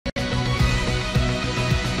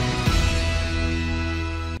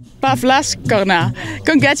Pavla Schorna.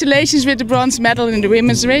 Congratulations with the bronze medal in the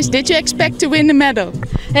women's race. Did you expect to win the medal?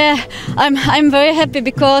 Yeah, I'm very happy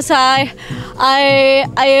because I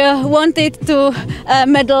wanted to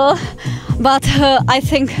medal, but I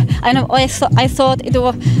thought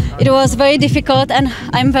it was very difficult, and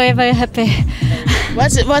I'm very happy.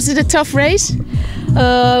 Was it a tough race?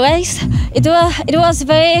 It was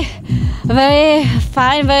very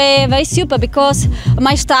fine, very super, because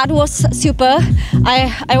my start was super.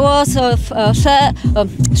 I was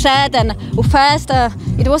sad and fast.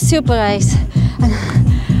 It was super race.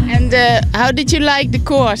 And how did you like the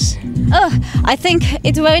course? I think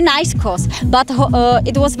it's a very nice course, but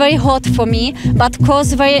it was very hot for me. But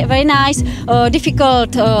course very nice,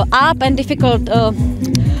 difficult up and difficult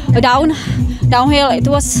downhill. It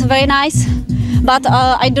was very nice, but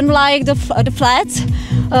I don't like the flats.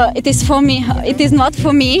 It is for me. It is not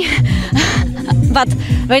for me, but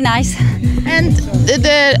very nice. And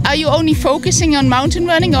are you only focusing on mountain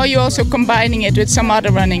running, or are you also combining it with some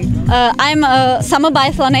other running? I'm a summer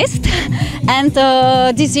biathlonist, and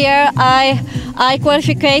this year I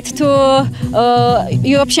qualified to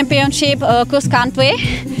Europe Championship cross country,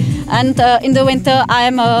 and in the winter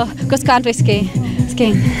I'm cross country skiing.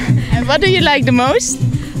 And what do you like the most?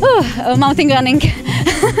 Mountain running.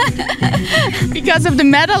 Because of the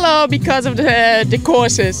medal or because of the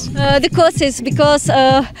courses? The courses, because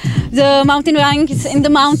the mountain running is in the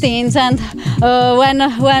mountains, and when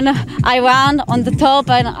I run on the top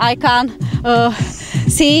and I can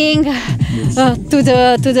seeing to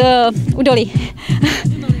the Udoli,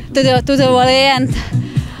 to the valley, and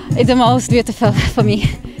it's the most beautiful for me.